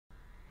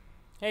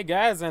Hey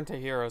guys,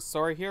 Anti-Heroes,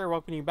 Sora here,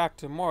 welcoming you back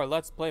to more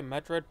Let's Play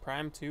Metroid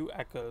Prime 2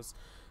 Echoes.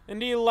 In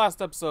the last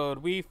episode,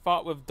 we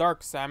fought with Dark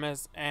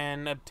Samus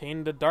and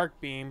obtained the Dark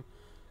Beam,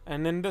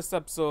 and in this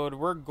episode,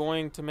 we're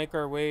going to make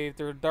our way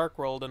through the Dark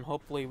World and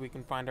hopefully we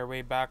can find our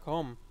way back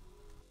home.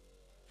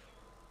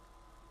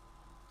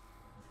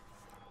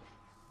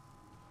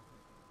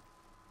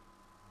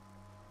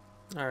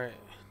 Alright.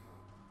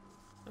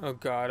 Oh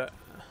god,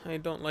 I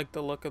don't like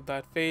the look of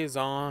that phase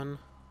on.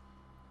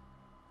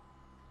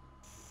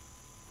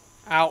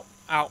 Ow,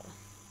 ow.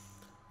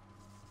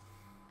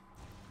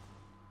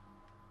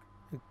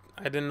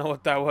 I didn't know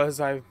what that was.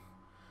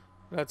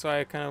 That's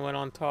why I kind of went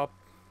on top.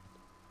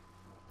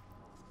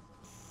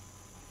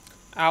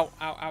 Ow,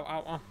 ow, ow,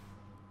 ow, ow.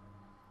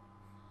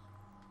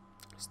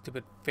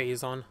 Stupid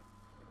phase on.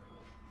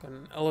 Got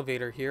an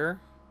elevator here.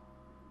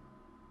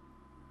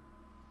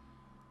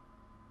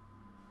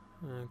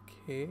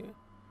 Okay.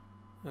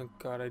 Oh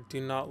god, I do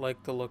not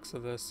like the looks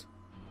of this.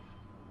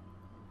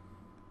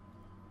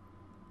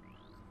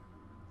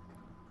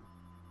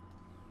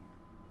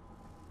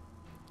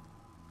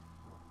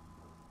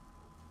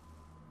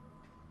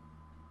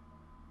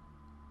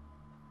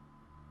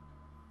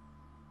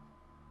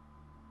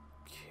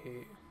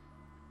 Okay.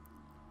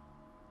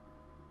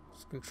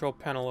 There's a control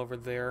panel over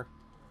there.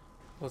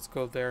 Let's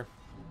go there.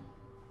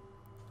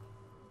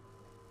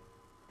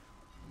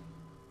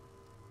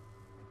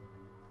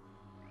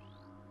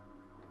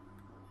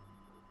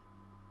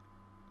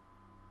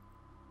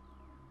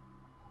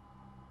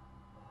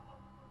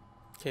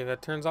 Okay,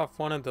 that turns off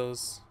one of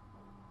those.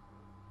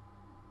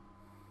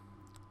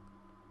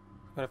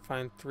 Gotta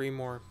find 3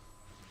 more.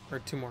 Or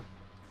 2 more.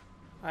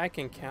 I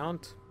can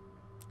count.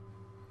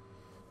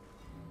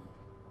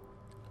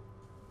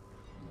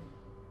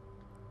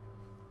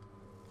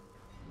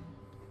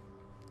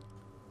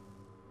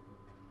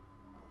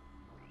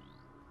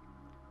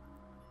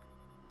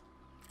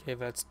 Okay,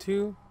 that's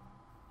 2.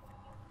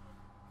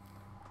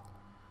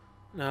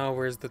 Now,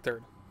 where's the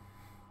 3rd?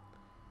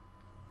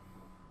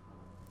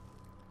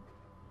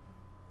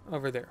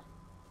 Over there.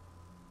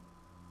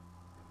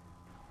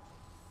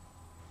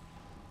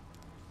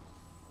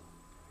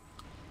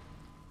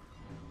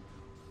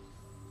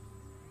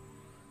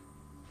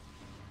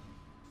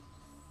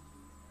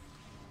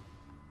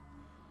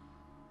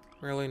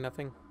 Really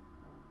nothing?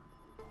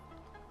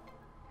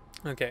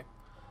 Okay.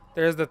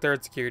 There's the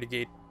 3rd security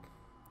gate.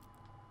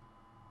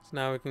 So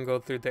now we can go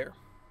through there.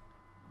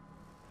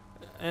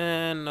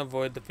 And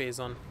avoid the phase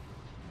on.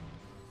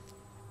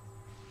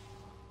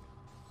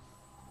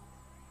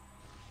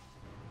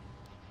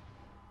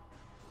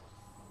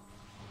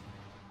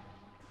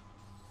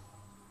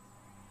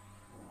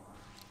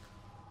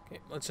 Okay,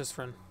 let's just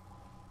run.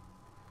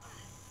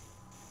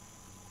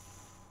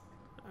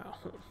 Ow.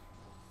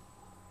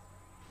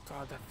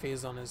 God, that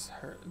phase on is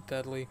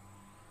deadly.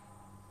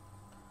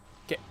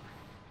 Okay.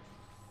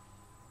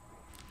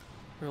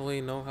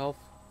 Really, no health.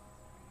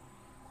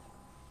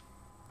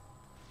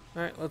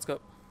 Alright, let's go.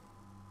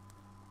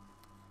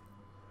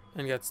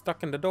 And get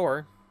stuck in the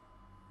door.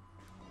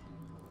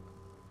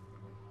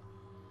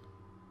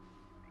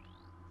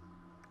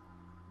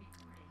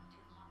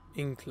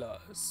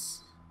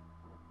 Inklas.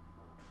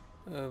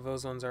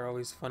 Those ones are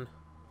always fun.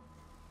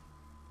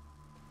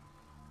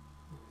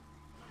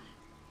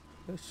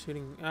 They're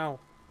shooting. Ow.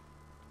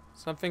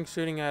 Something's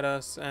shooting at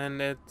us and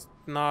it's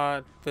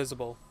not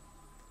visible.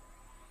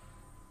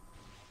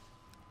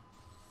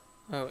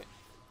 Oh, wait.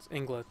 It's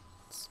inglets.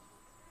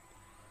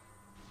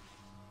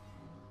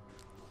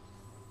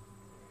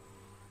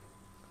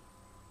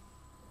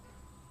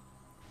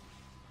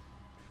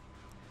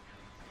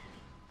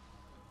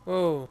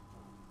 Whoa.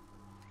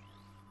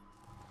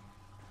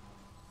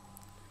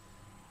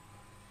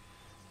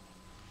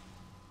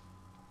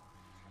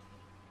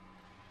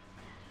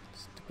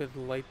 Stupid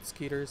light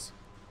skeeters.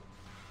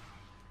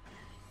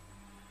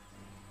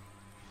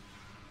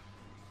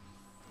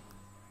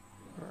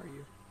 Where are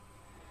you?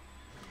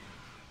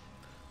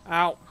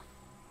 Ow.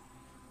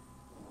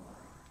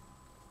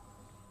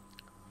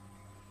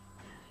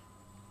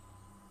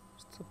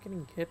 Still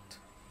getting hit.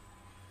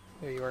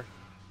 There you are.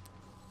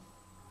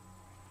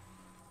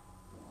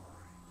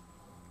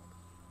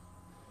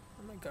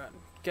 Oh my god.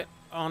 Get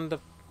on the...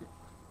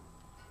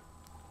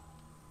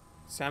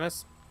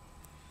 Samus?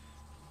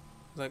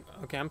 Like,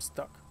 okay, I'm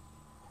stuck.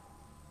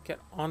 Get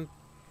on.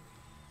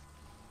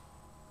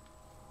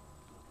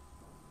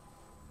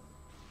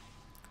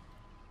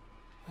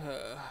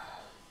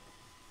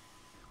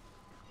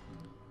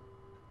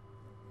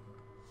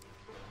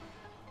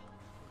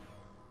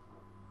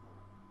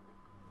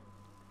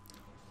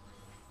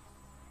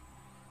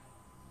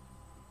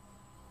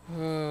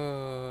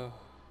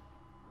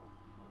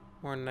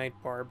 More night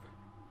barb.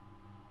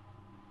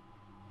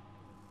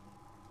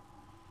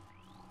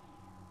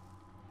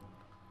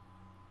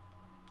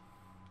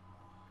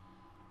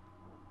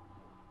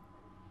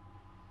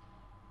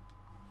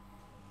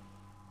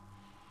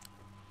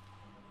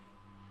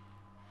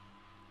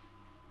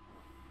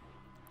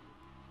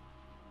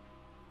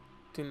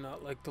 Do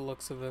not like the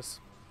looks of this.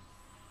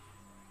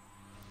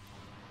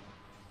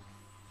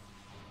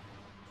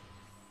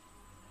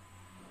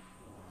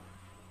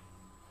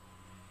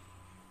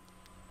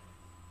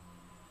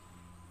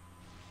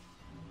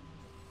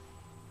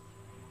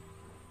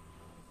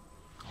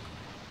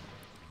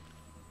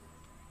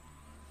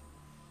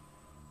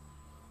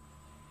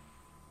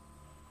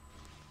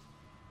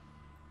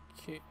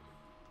 Okay.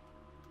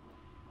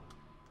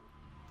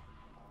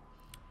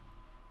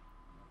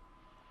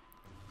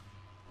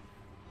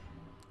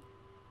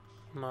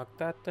 Knock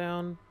that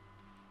down.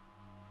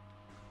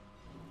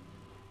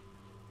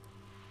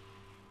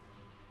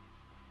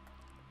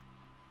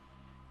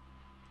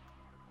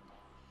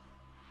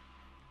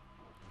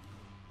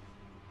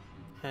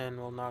 And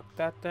we'll knock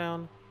that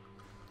down.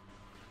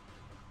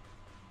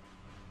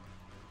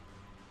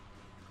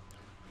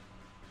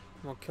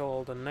 We'll kill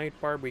all the night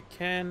barb we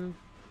can.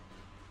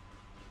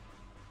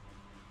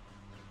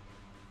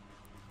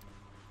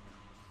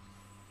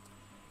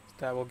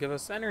 That will give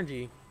us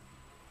energy.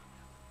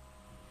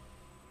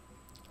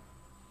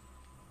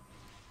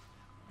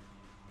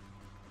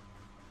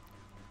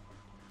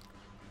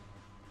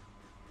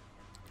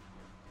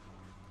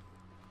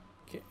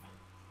 Okay.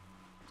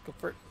 Let's go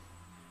for it.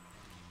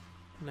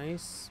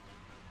 Nice.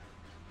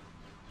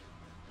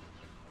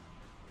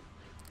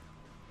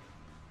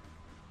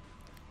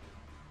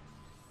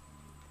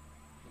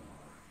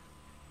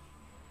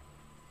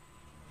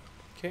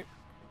 Okay.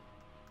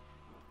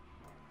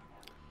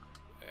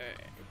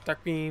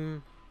 Dark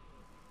beam.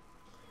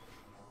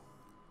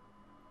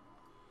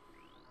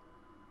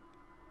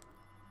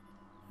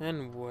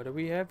 And what do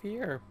we have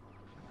here?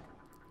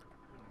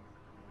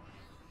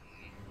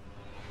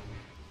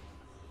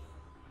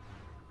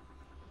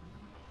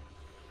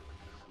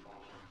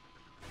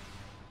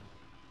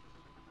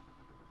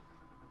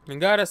 We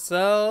got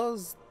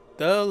ourselves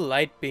the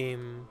light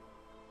beam.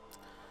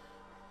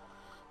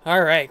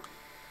 Alright.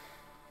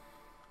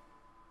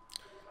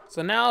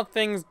 So now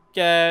things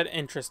get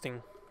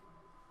interesting.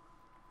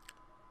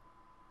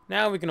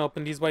 Now we can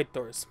open these white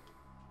doors.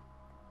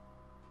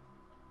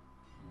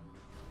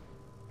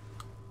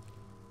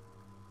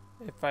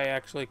 If I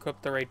actually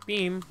equip the right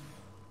beam.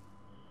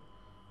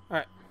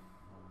 Alright.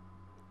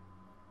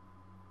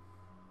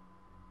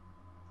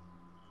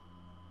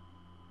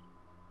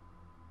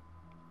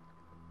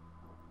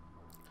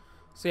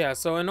 So yeah,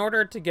 so in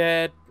order to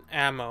get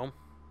ammo,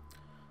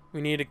 we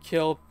need to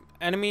kill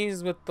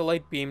enemies with the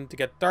light beam to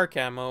get dark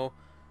ammo,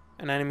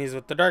 and enemies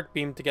with the dark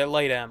beam to get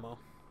light ammo.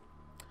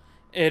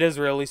 It is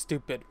really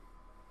stupid.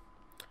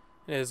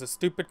 It is a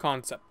stupid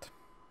concept.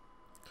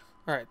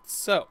 Alright,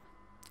 so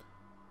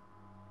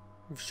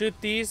shoot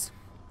these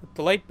with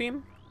the light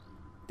beam,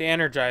 they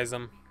energize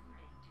them.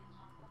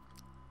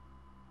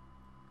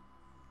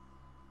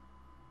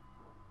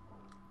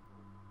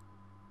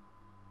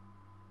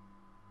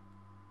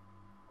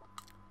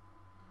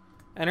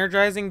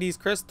 Energizing these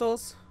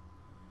crystals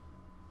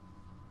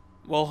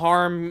will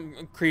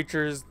harm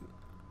creatures,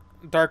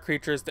 dark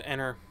creatures to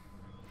enter.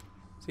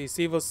 So you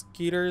see those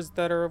skeeters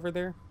that are over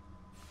there?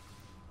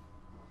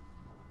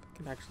 I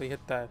can actually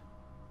hit that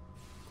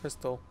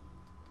crystal.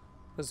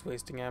 Just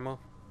wasting ammo.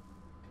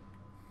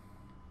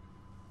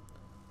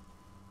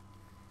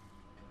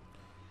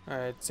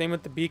 Alright, same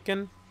with the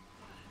beacon.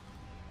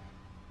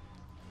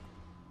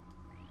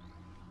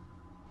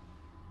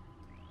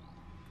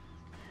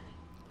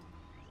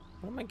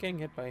 What am I getting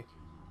hit by?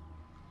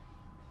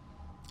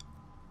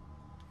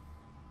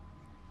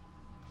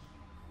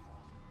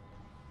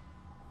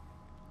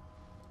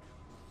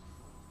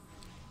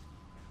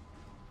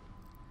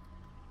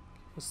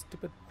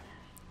 Stupid.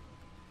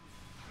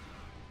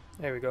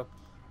 There we go.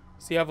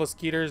 See how those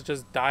skeeters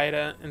just died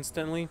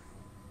instantly?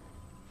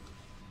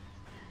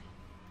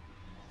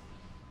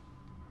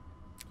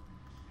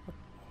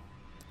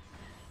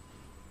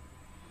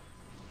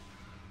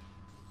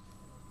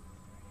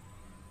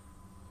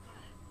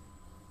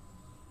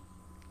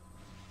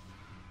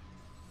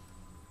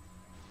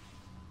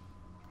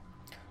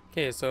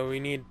 Okay, so we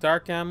need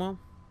dark ammo.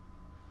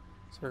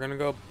 So we're gonna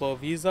go blow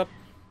these up.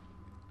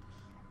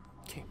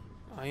 Okay,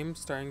 I am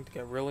starting to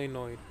get really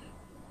annoyed.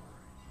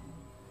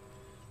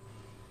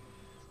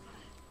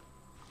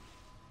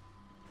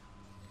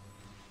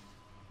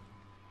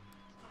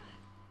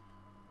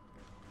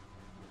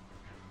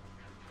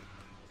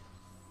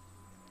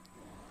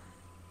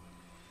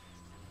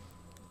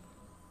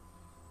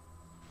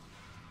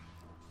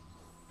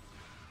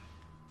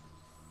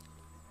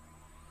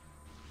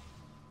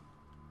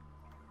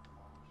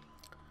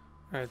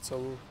 Alright,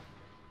 so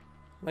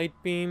light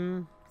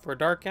beam for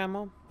dark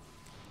ammo.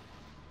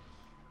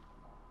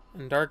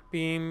 And dark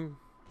beam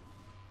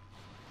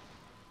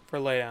for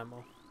light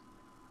ammo.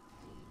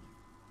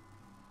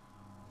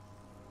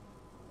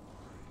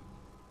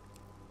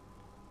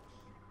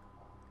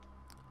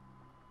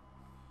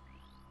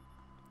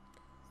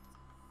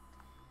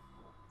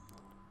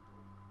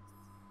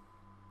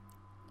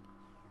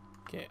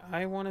 Okay,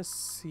 I want to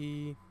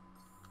see...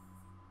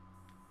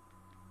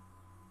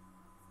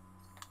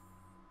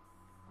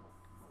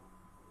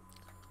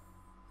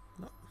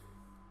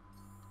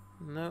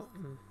 No.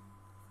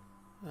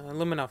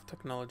 Luminoff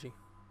technology.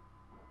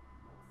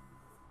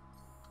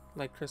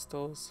 Light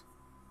crystals.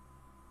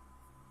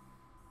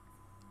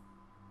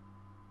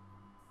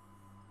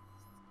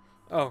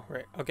 Oh,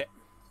 right. Okay.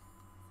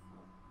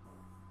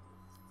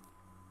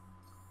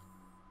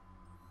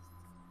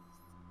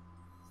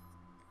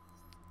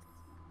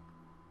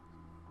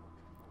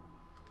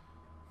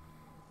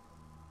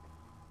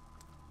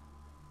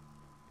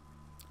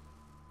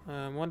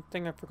 One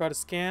thing I forgot to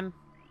scan.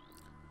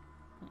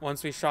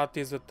 Once we shot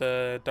these with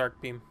the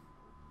dark beam.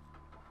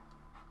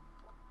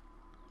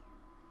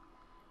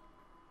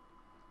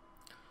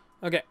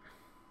 Okay.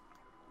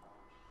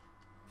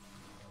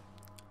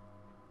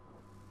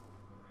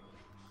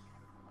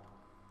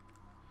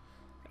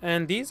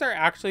 And these are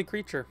actually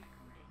creature.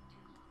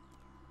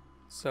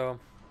 So.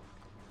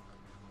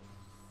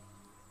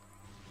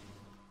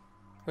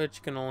 Which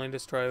you can only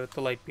destroy with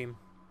the light beam.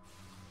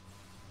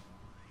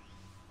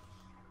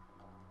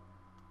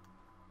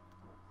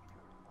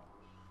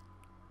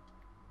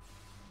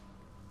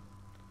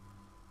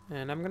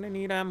 And I'm gonna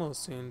need ammo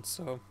soon,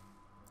 so.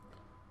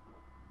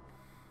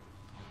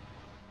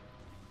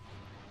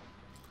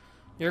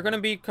 You're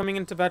gonna be coming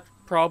into that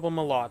problem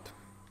a lot.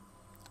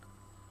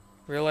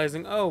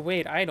 Realizing, oh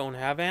wait, I don't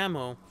have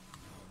ammo.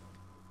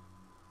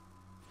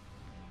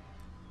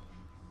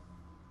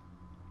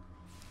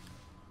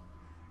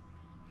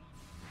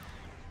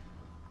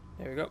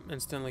 There we go,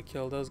 instantly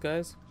kill those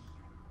guys.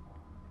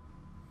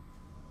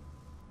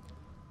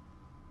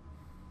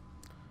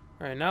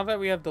 Alright, now that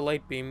we have the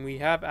light beam, we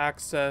have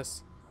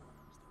access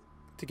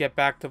to get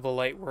back to the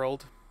light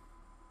world.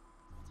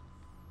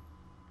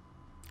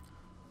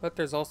 But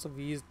there's also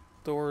these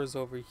doors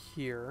over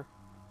here.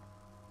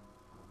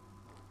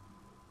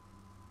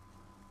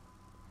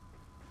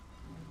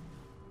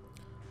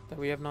 That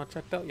we have not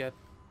checked out yet.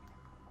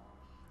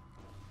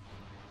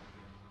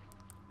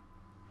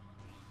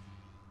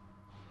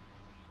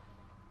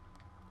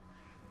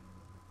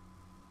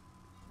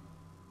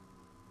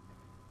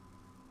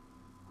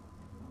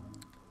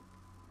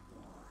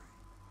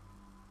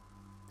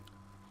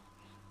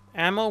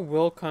 Ammo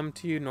will come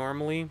to you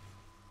normally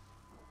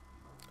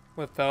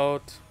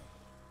without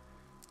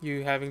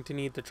you having to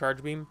need the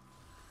charge beam.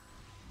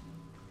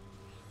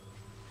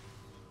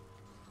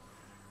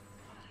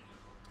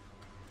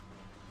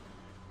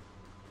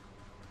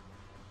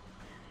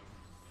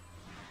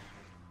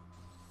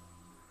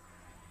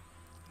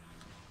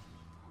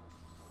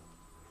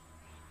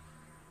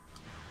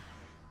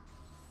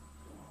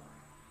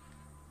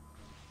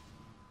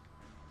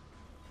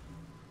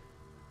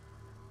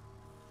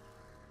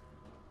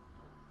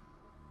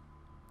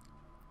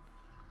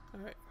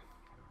 Alright.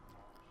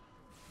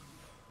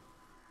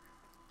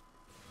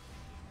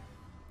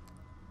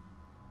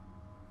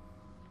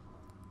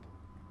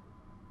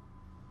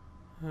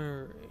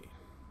 Alright.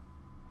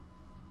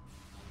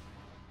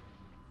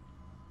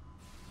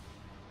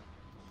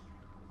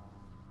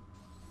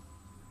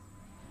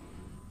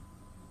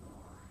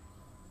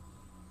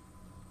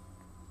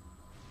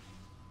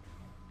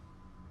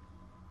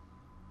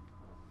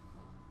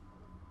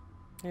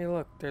 Hey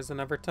look, there's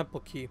another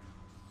temple key.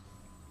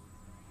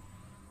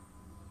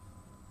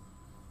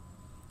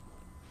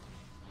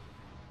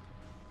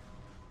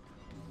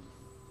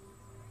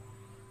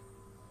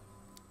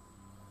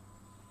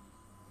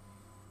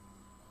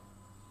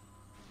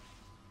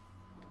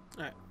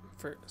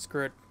 Alright,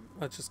 screw it.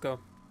 Let's just go.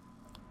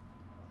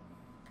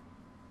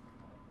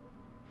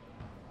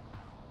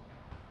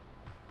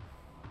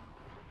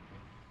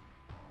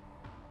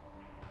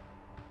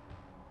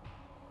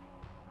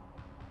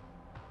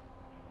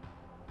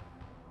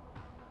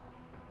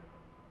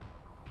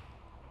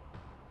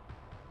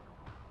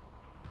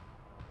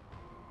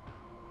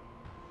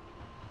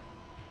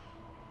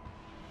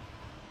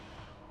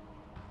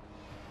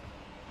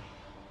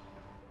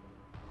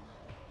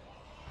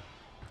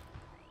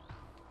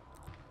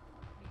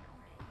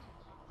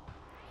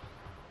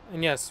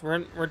 And yes,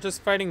 we're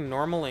just fighting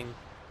normaling.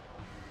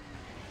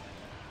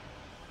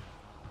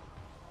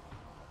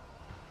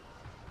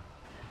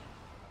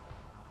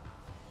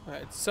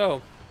 Alright,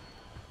 so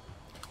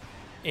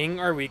Ing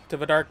are weak to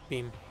the dark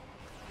beam.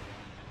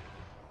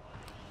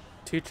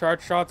 2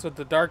 charge shots with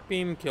the dark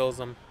beam kills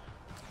them.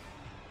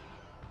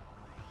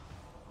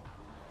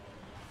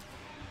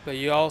 But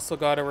you also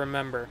gotta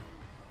remember,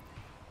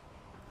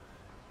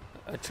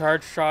 a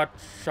charge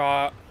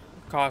shot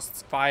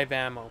costs 5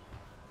 ammo.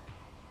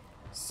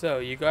 So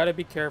you gotta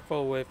be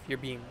careful with your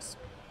beams.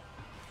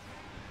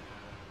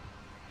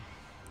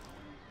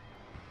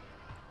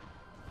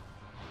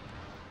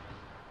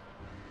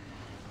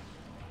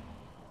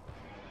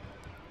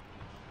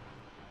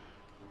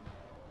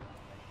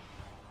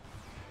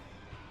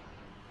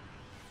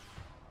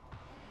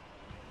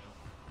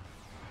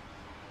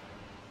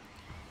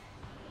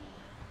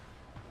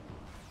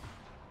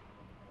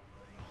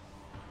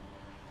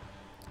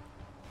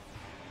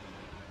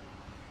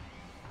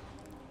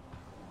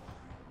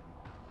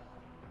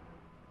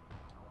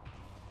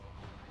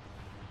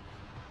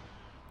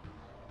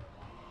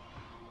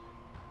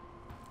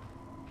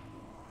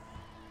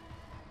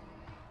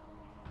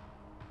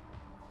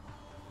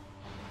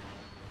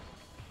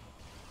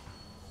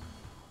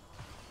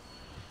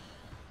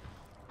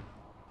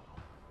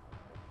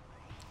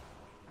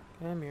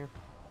 Come here.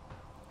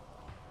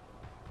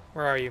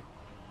 Where are you?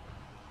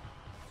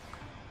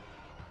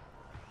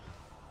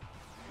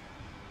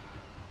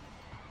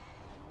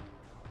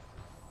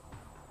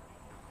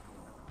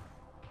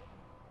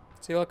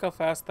 See, look how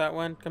fast that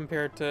went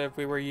compared to if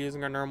we were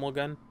using our normal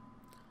gun.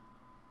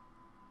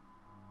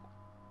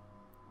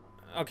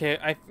 Okay,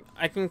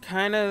 I can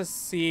kind of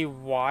see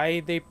why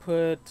they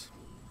put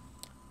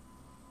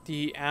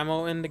the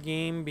ammo in the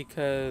game,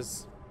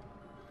 because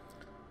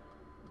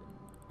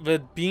the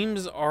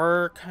beams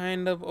are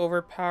kind of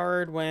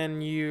overpowered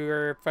when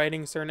you're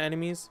fighting certain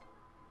enemies.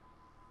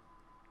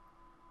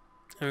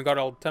 And we got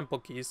all temple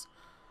keys.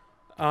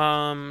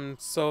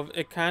 So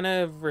it kind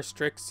of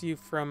restricts you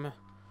from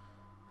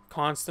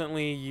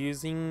constantly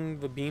using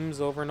the beams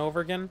over and over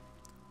again.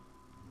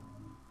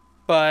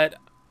 But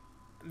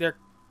they're,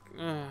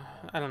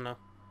 I don't know.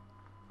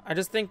 I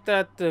just think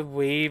that the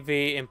way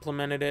they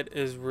implemented it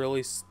is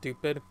really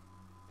stupid.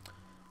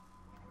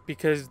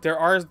 Because there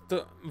are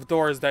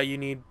doors that you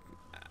need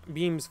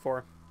beams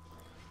for.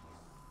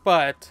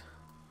 But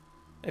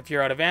if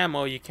you're out of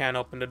ammo, you can't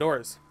open the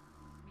doors.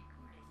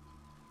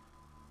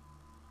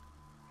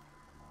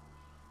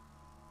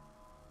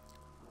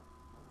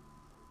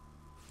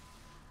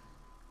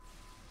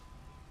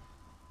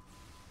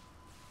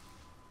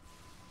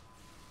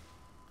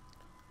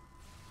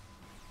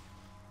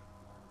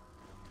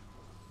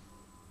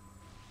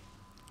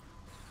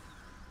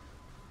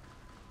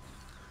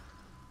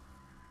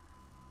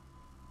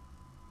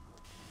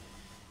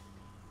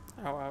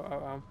 Ow, ow,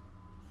 ow, ow.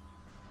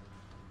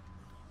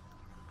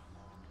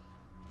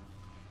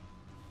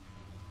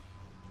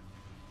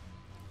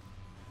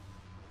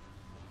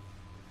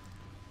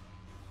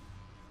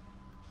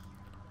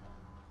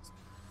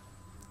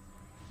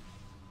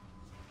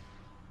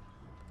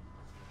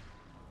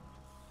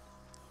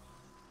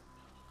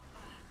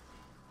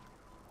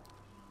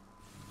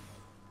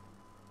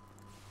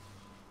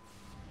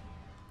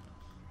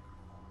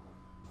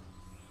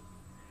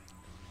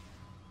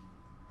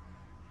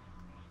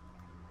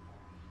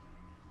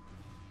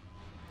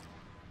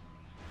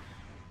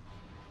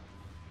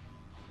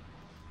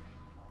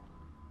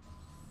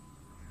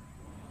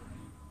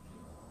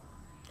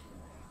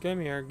 Come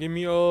here, give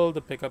me all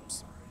the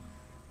pickups.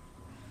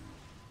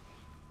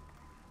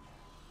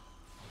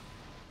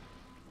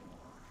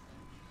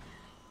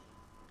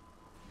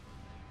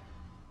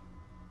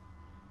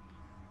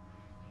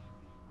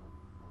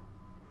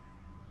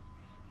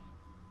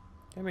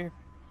 Come here.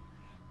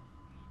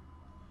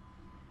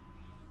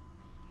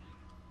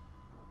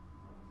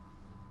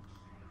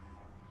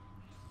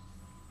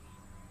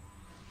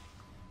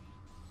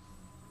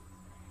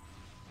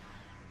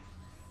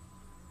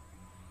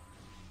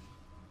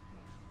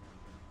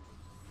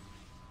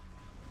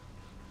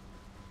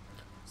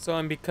 So,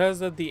 and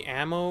because of the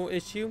ammo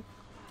issue,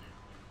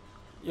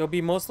 you'll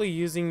be mostly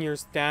using your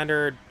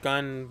standard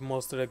gun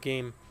most of the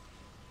game.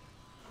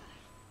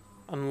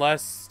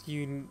 Unless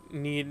you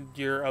need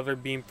your other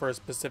beam for a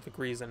specific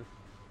reason.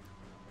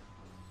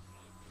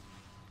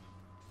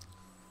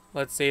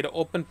 Let's say to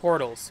open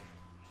portals.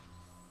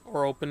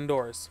 Or open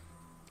doors.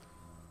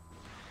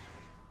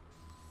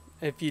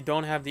 If you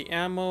don't have the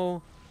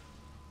ammo,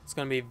 it's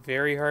going to be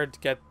very hard to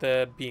get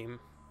the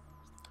beam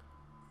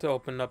to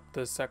open up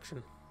this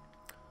section.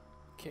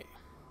 Okay.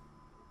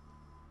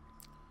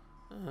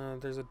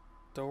 There's a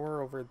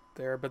door over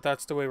there, but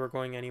that's the way we're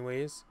going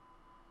anyways.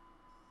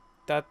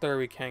 That door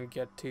we can't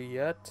get to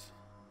yet.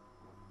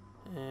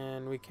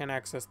 And we can't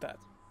access that.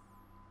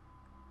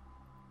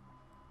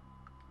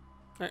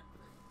 Alright.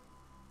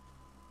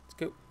 Let's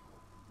go.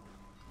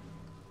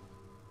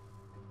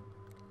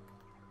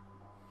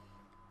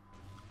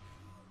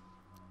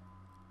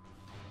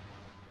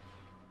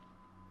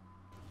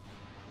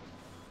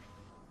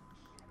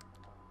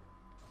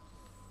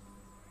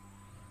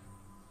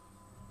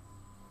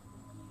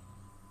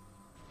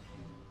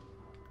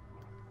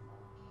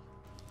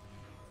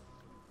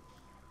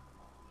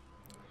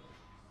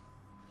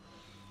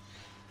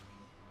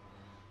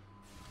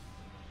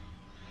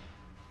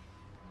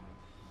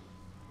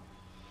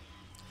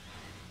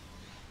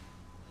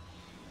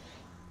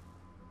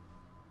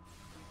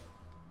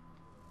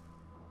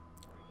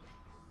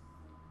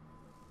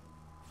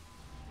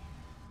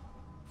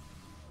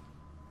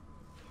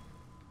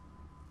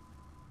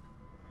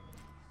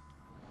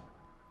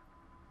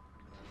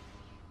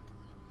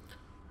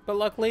 But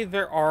luckily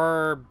there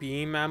are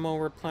beam ammo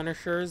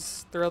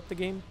replenishers throughout the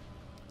game.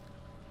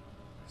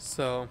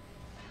 So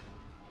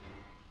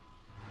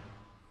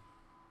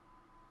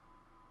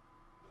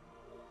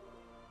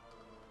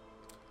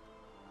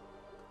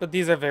but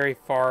these are very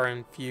far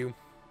and few.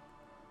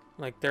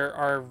 Like there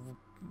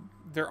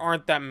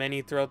aren't that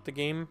many throughout the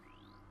game.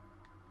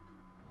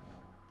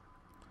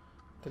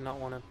 Did not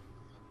want to.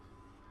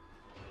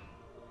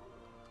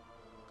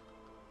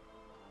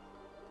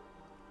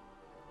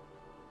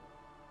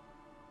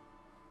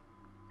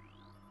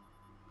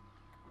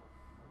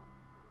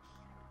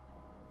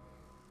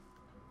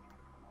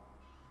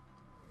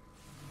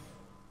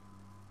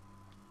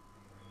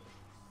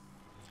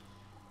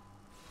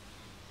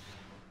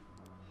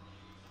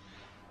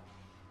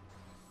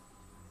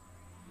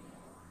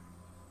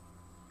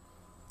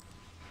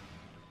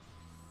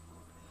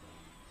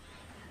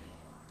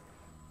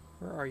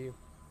 Where are you?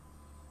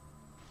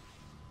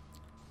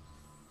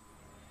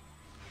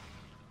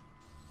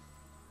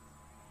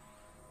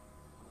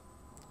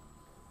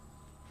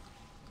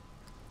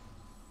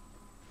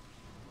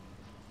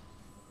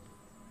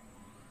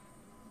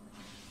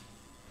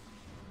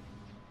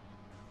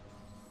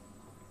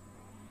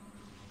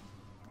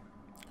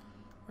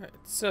 Alright,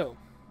 so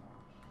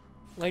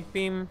light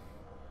beam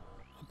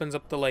opens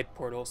up the light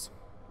portals.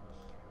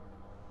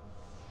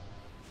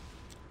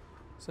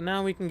 So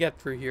now we can get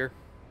through here.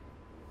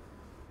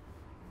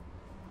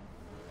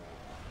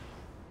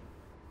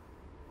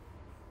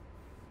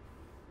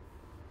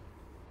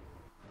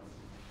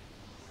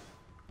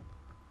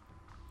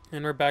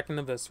 And we're back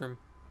into this room.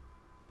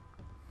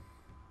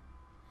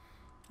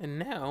 And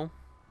now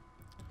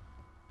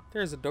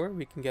there's a door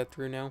we can get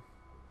through now.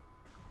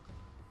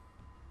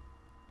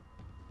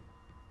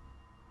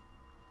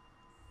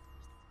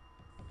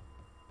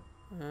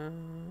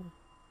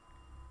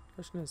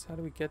 Question is, how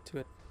do we get to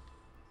it?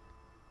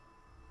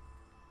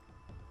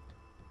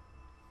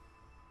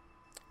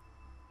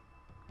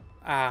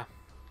 Ah.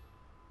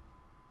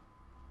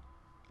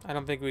 I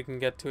don't think we can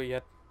get to it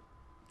yet.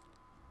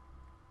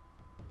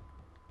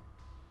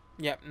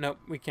 Yep, nope,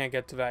 we can't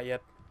get to that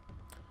yet.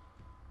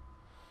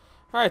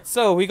 Alright,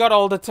 so we got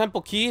all the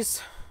temple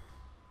keys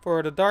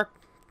for the Dark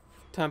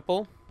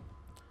Temple.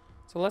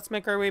 So let's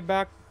make our way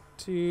back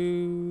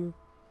to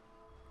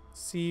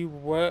see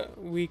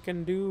what we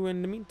can do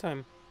in the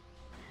meantime.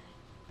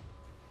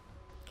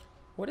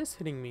 What is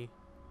hitting me?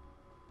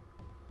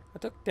 I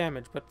took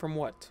damage, but from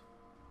what?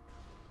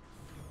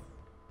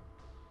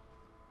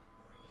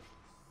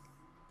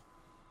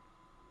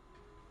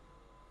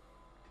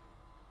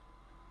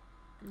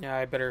 Yeah,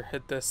 I better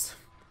hit this.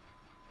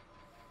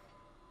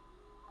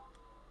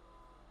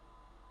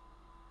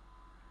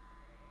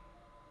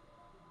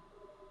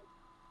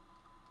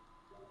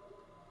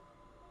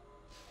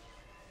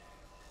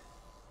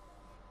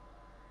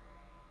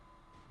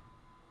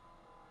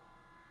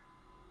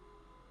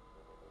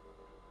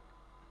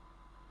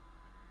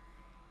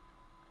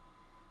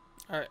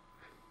 Alright.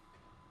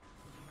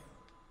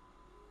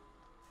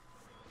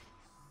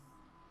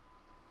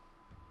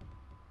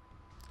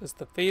 Is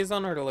the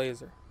phazon or the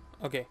laser?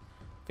 Okay.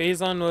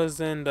 Phazon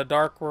was in the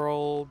dark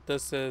world.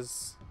 This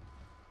is...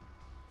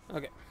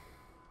 Okay.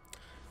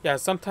 Yeah,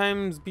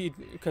 sometimes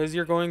because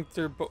you're going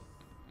through...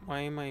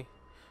 Why am I...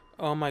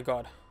 Oh my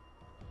god.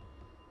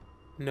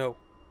 No.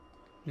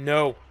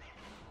 No.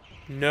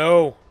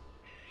 No.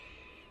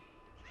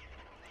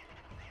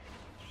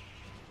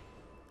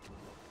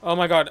 Oh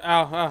my god.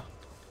 Ow. Ah.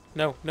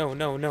 No, no,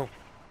 no, no.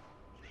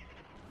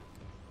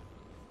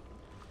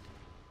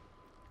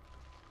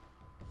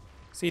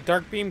 See,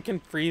 Dark Beam can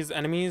freeze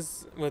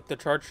enemies with the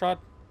charge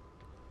shot.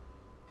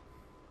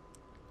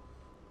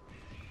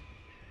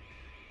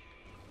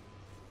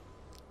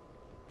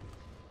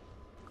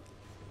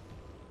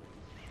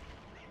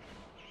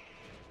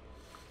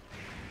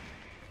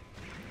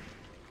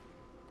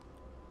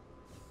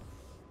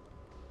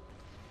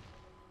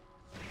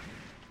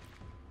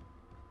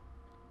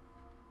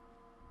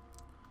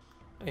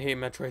 I hate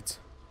Metroids.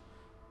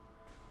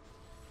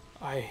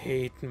 I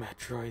hate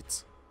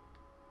Metroids.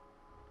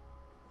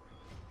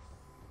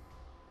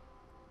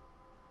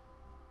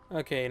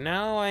 Okay,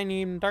 now I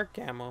need dark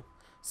ammo.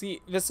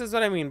 See, this is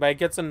what I mean by it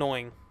gets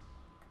annoying.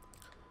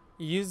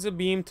 You use the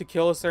beam to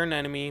kill a certain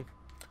enemy.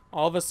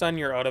 All of a sudden,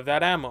 you're out of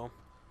that ammo.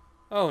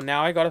 Oh,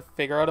 now I gotta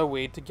figure out a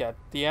way to get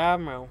the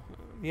ammo.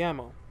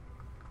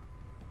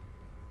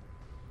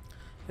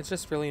 It's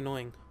just really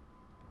annoying.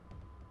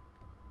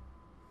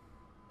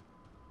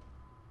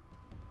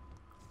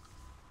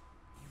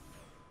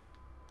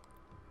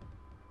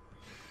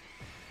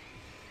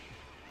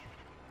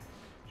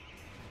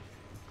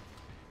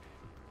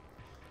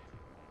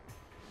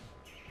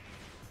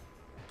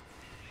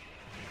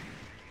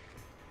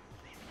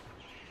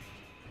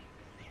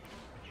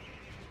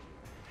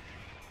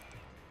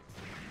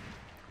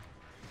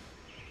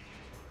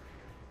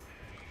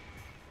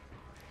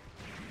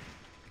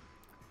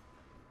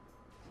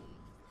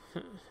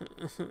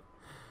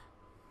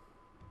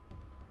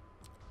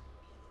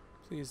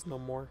 Please, no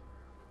more.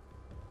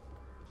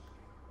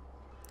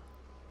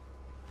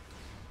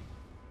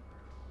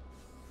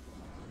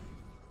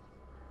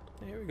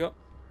 There we go.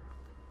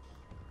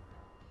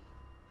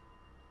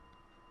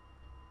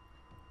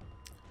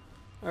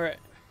 Alright.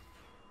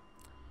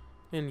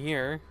 In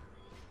here,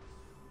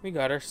 we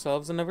got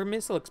ourselves another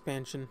missile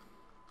expansion.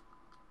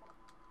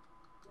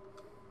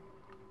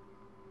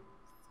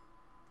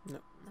 No,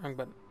 wrong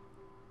button.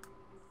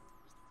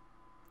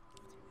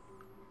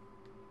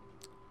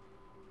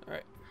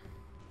 Alright.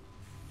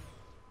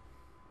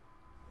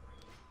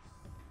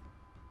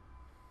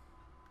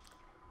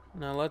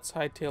 Now let's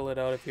hightail it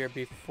out of here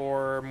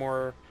before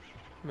more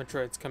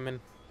Metroids come in.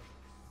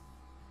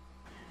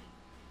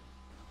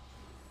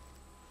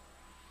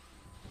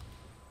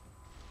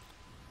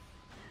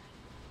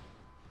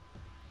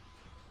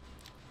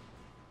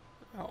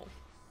 Oh.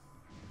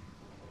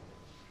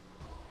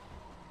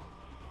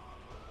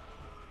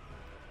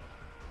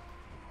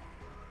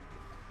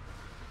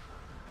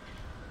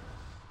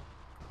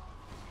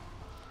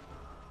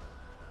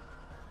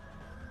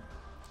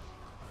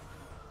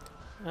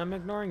 I'm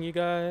ignoring you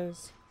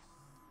guys.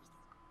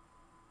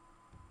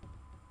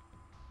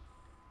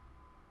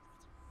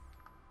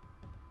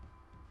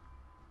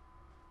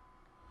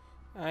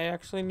 I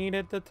actually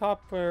needed the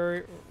top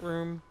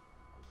room.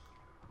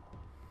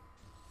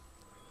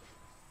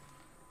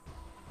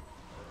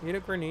 Need a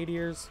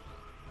grenadiers.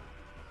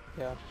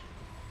 Yeah.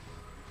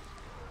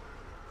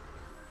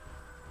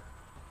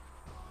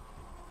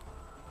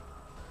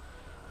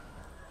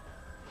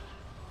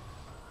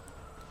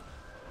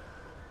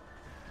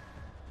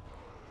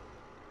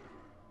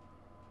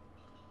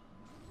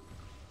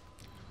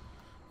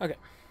 Okay.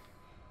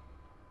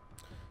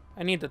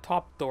 I need the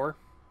top door.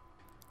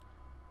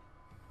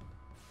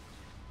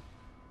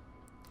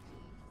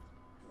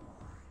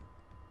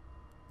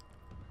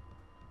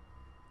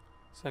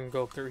 So I can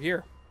go through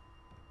here.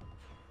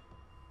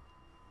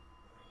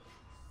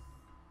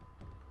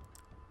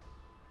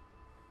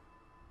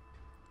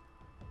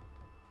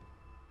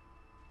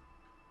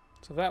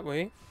 So that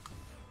way,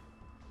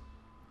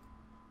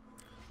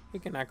 we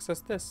can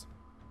access this.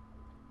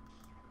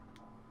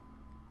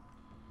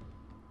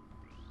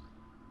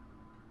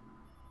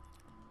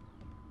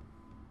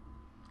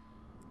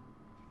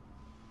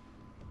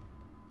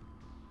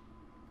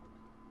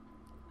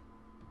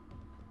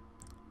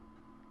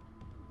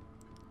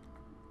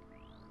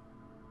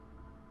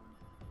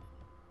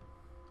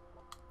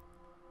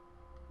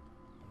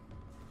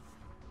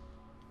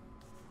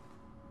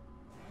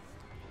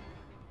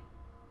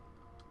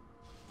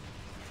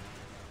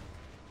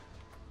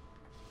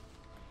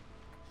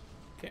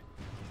 Okay.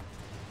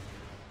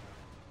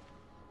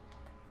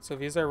 So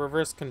these are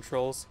reverse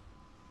controls.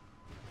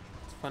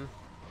 It's fun.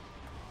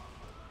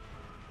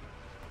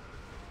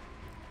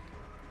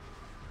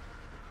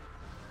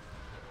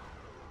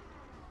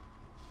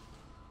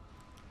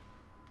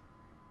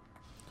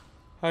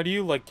 How do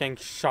you like getting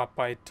shot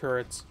by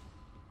turrets?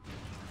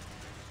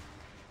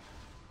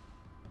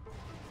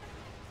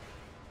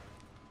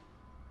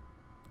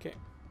 Okay.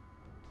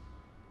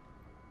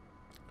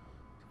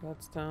 So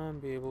that's down.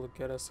 Be able to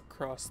get us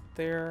across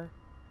there.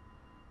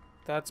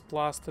 That's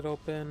blasted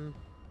open.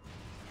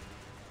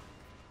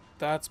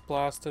 That's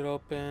blasted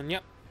open.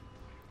 Yep.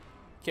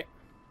 Okay.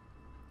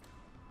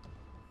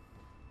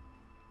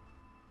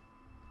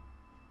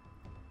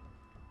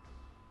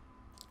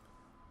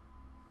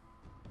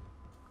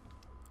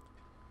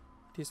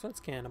 This one's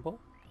cannibal.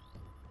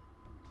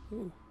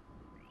 Ooh.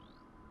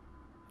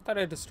 I thought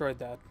I destroyed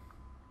that.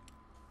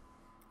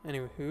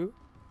 Anyway, who?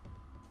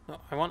 No,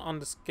 I want on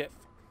the skiff.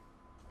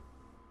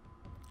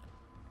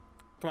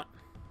 Come on.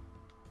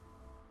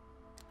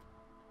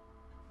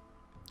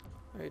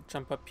 Alright,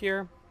 jump up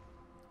here.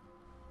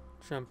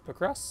 Jump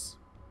across.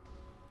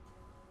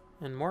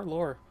 And more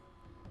lore.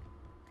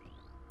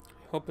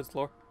 I hope it's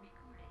lore.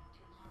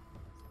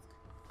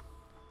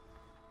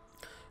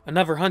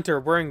 Another hunter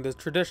wearing the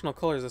traditional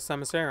colors of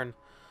Samasaran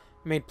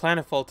made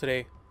planetfall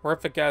today.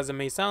 Horrific as it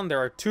may sound, there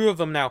are 2 of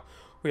them now.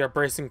 We are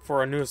bracing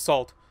for a new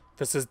assault.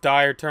 This is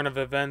dire turn of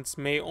events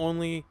may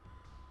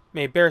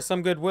bear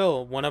some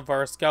goodwill. One of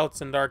our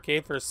scouts in Dark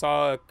Aether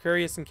saw a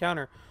curious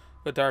encounter.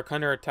 The Dark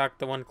Hunter attacked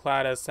the one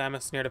clad as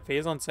Samus near the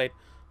Phazon site.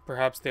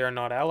 Perhaps they are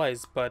not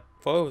allies, but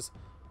foes.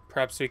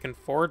 Perhaps we can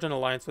forge an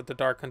alliance with the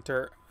Dark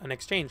Hunter in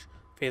exchange.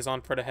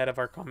 Phazon for the head of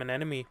our common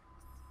enemy.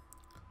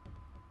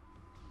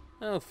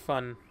 Oh,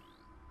 fun.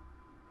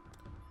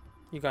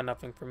 You got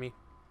nothing for me.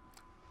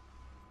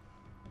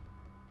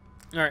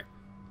 Alright.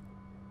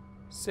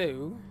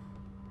 So,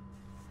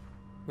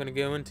 I'm gonna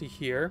go into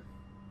here.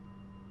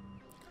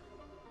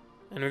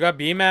 And we got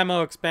beam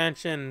ammo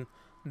expansion.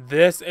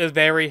 This is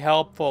very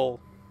helpful.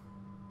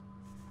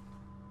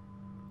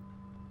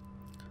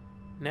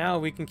 Now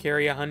we can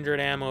carry 100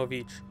 ammo of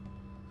each.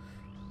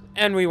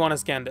 And we want to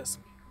scan this.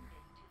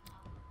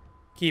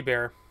 Key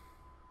bearer.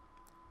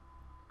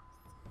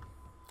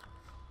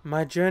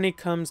 My journey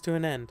comes to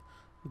an end.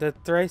 The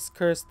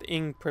thrice-cursed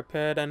Ing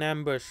prepared an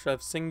ambush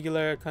of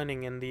singular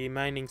cunning in the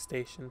mining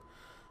station.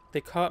 They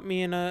caught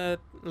me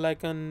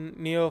like a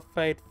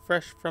neophyte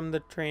fresh from the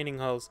training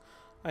halls.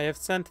 I have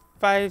sent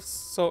 5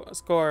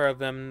 score of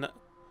them,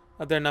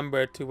 of their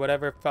number, to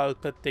whatever foul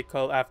pit they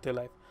call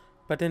afterlife,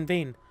 but in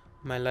vain.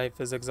 My life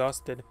is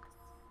exhausted.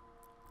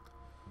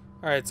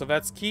 Alright, so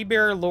that's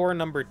Keybearer lore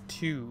number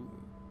 2.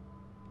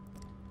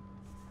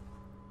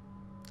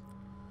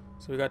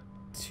 So we got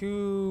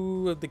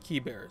 2 of the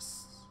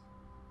Keybearers.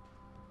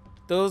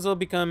 Those will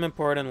become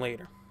important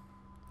later.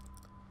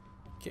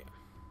 Okay.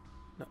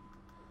 No.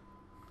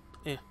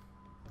 Eh.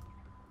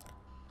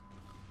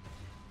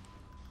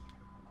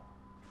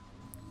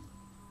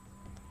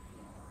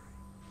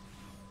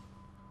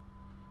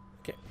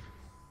 Okay.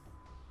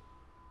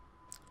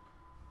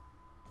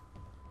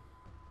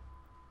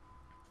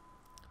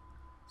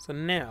 So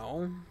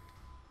now,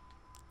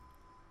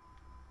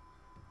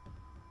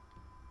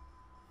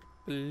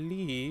 I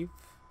believe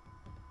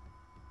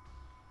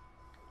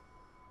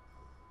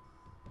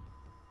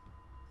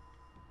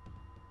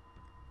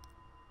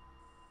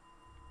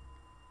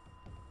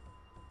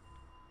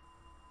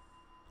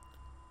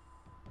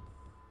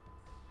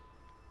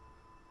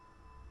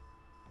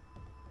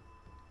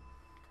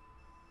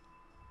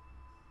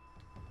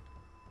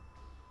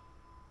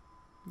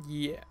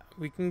yeah,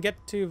 we can get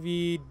to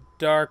the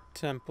Dark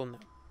Temple now.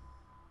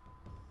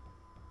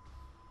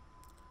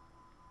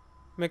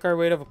 Make our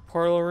way to the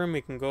portal room,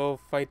 we can go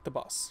fight the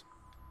boss.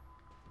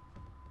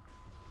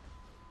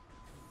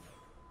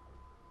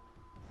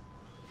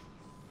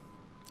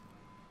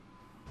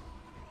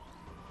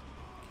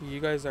 You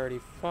guys already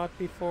fought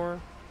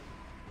before.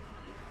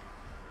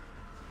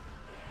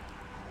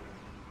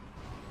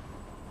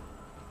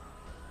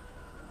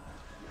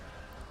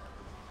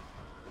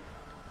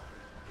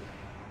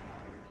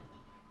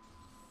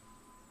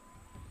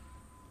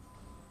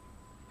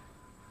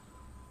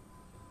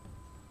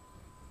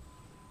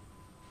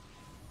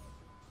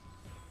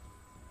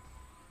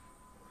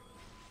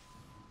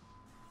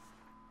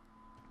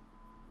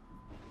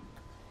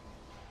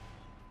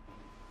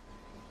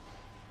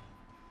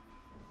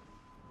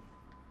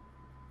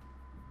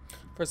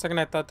 For a second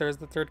I thought there was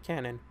the third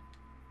cannon.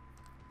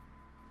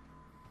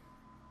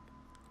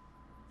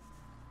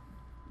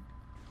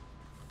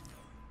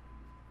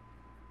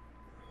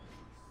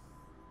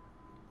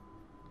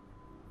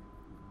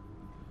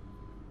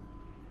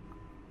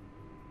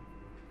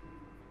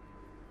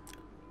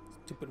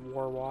 Stupid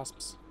war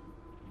wasps.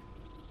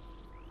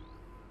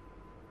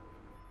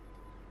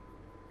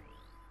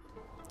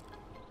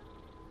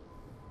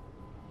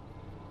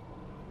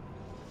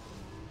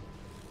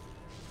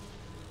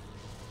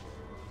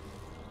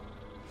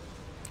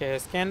 Okay, I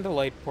scanned the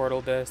light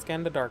portal to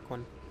scan the dark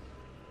one.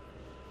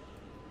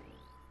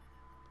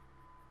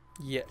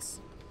 Yes.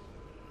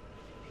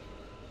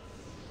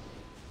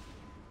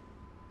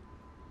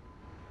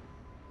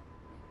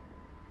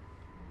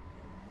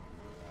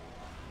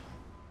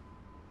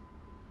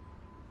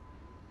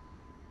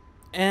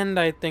 And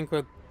I think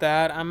with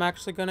that, I'm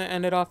actually going to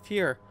end it off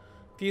here.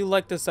 If you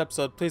like this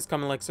episode, please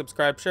comment, like,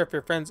 subscribe, share with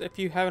your friends. If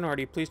you haven't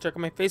already, please check out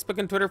my Facebook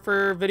and Twitter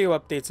for video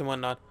updates and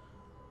whatnot.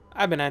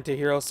 I've been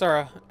Antihero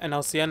Sarah, and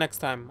I'll see you next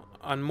time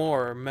on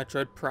more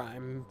Metroid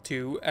Prime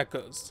 2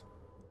 Echoes.